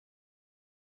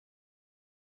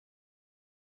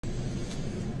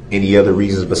Any other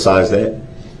reasons besides that?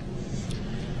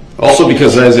 Also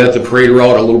because I was at the parade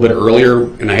route a little bit earlier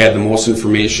and I had the most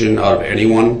information out of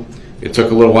anyone. It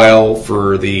took a little while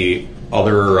for the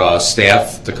other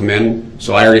staff to come in,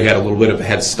 so I already had a little bit of a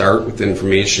head start with the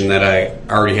information that I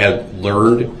already had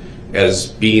learned as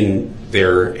being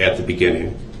there at the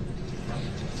beginning.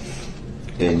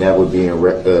 And that would be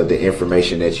the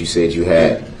information that you said you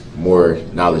had more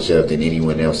knowledge of than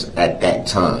anyone else at that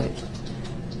time.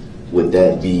 Would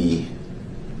that be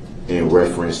in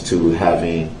reference to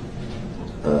having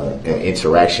an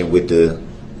interaction with the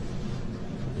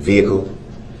vehicle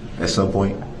at some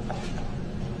point?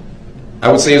 I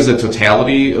would say as the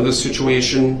totality of the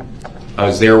situation. I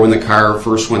was there when the car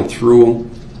first went through.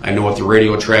 I know what the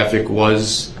radio traffic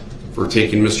was for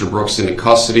taking Mr. Brooks into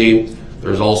custody.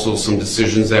 There's also some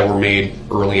decisions that were made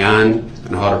early on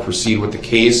how to proceed with the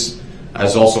case. I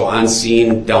was also on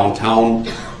scene downtown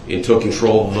and took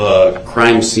control of the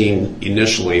crime scene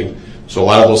initially. So a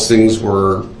lot of those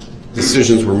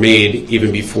decisions were made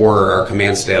even before our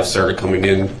command staff started coming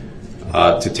in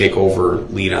to take over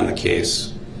lead on the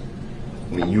case.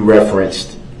 When you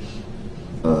referenced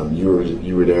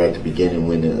you were there at the beginning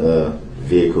when the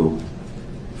vehicle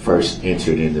first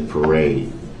entered in the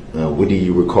parade. What do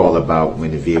you recall about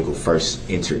when the vehicle first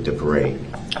entered the parade?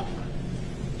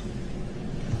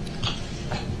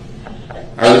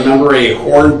 I remember a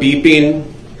horn beeping,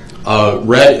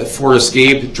 red Ford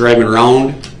Escape driving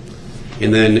around,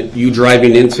 and then you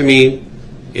driving into me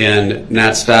and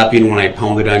not stopping when I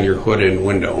pounded on your hood and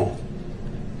window.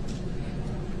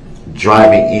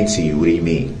 Driving into you, what do you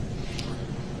mean?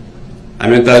 I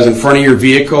meant that I was in front of your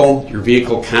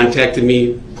vehicle contacted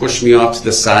me, pushed me off to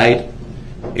the side,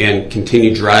 and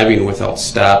continued driving without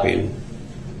stopping.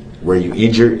 Were you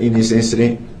injured in this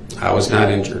incident? I was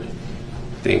not injured,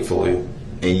 thankfully.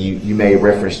 And you made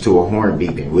reference to a horn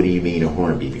beeping. What do you mean a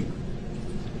horn beeping?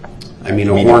 I mean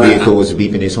a horn. The vehicle was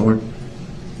beeping its horn?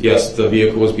 Yes, the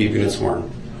vehicle was beeping its horn.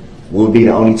 What would be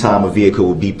the only time a vehicle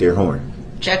would beep their horn?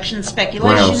 Objection,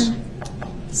 speculation.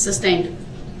 Grounds. Sustained.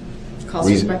 Calls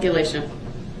for speculation.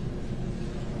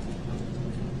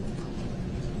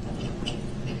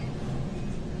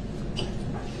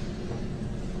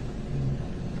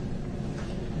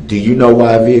 Do you know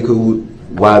why the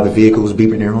vehicle was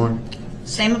beeping their horn?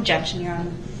 Same objection, Your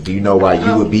Honor. Do you know why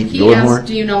you would beep your horn?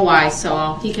 Do you know why?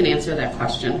 So he can answer that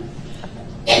question.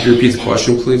 Could you repeat the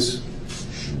question, please?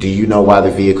 Do you know why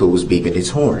the vehicle was beeping its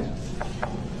horn?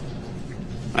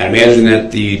 I imagine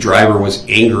that the driver was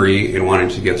angry and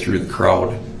wanted to get through the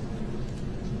crowd.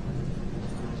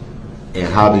 And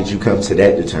how did you come to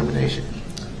that determination?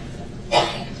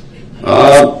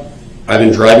 I've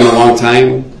been driving a long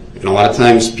time, and a lot of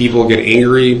times people get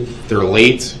angry, they're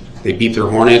late, they beep their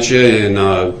horn at you in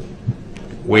a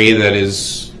way that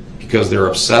is because they're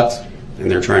upset and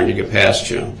they're trying to get past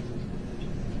you.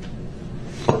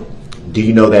 Do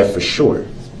you know that for sure?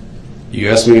 You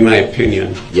asked me my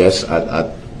opinion. Yes,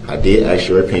 I did ask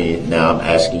your opinion. Now I'm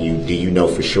asking you, do you know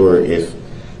for sure if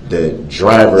the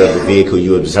driver of the vehicle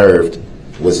you observed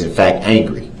was in fact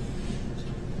angry?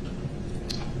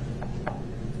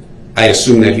 I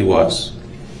assume that he was.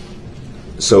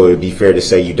 So it would be fair to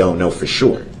say you don't know for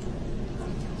sure?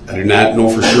 I do not know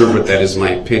for sure, but that is my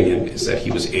opinion, is that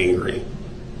he was angry.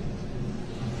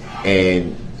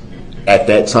 And at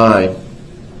that time,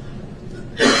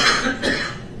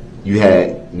 you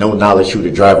had no knowledge who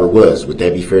the driver was. Would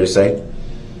that be fair to say?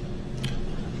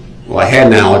 Well, I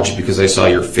had knowledge because I saw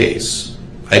your face.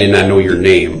 I did not know your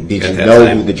name. Did you know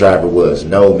who the driver was?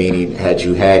 No, meaning had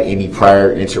you had any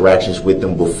prior interactions with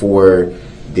them before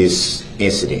this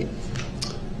incident?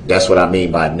 That's what I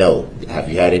mean by no. Have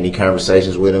you had any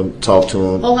conversations with him, talked to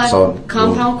him? Hold on.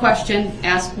 Compound question.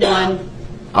 Ask one.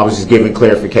 I was just giving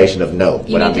clarification of no.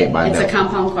 What I meant by no. It's a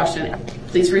compound question.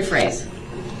 Please rephrase.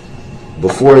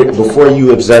 Before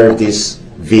you observed this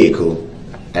vehicle,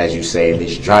 as you say, and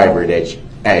this driver that,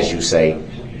 as you say,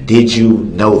 did you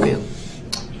know them?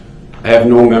 I have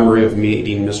no memory of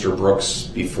meeting Mr. Brooks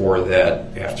before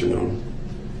that afternoon.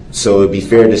 So it would be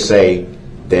fair to say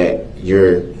that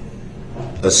you're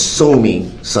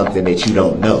assuming something that you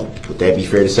don't know. Would that be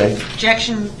fair to say?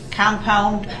 Objection,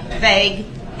 compound, vague,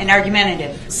 and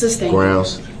argumentative. Sustained.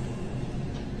 Grounds.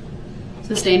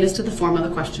 Sustained is to the form of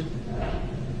the question.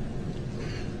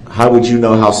 How would you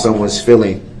know how someone's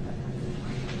feeling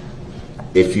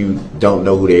if you don't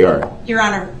know who they are? Your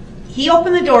Honor, he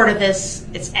opened the door to this.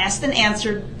 It's asked and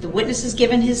answered. The witness has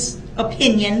given his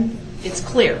opinion. It's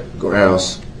clear.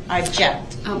 Grounds. I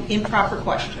object. Improper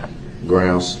question.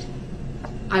 Grounds.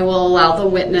 I will allow the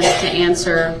witness to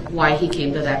answer why he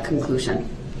came to that conclusion.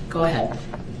 Go ahead.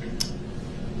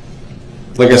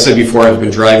 Like I said before, I've been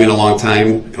driving a long time,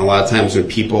 and a lot of times when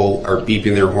people are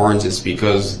beeping their horns, it's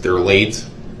because they're late,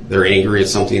 they're angry at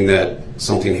something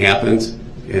happened,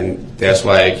 and that's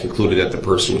why I concluded that the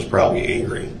person was probably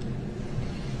angry.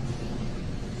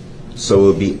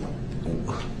 So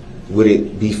would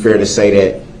it be fair to say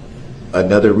that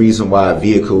another reason why a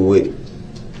vehicle would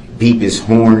beep its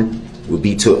horn would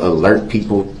be to alert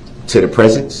people to the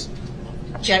presence?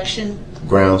 Objection.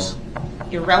 Grounds.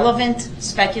 Irrelevant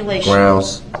speculation.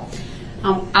 Grounds.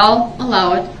 I'll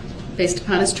allow it. Based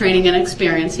upon his training and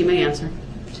experience, he may answer.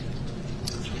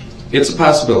 It's a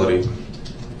possibility.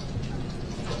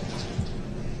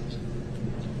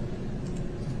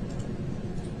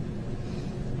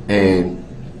 And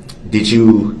did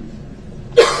you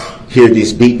hear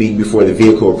this beeping before the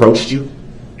vehicle approached you?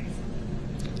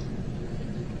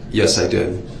 Yes, I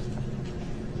did.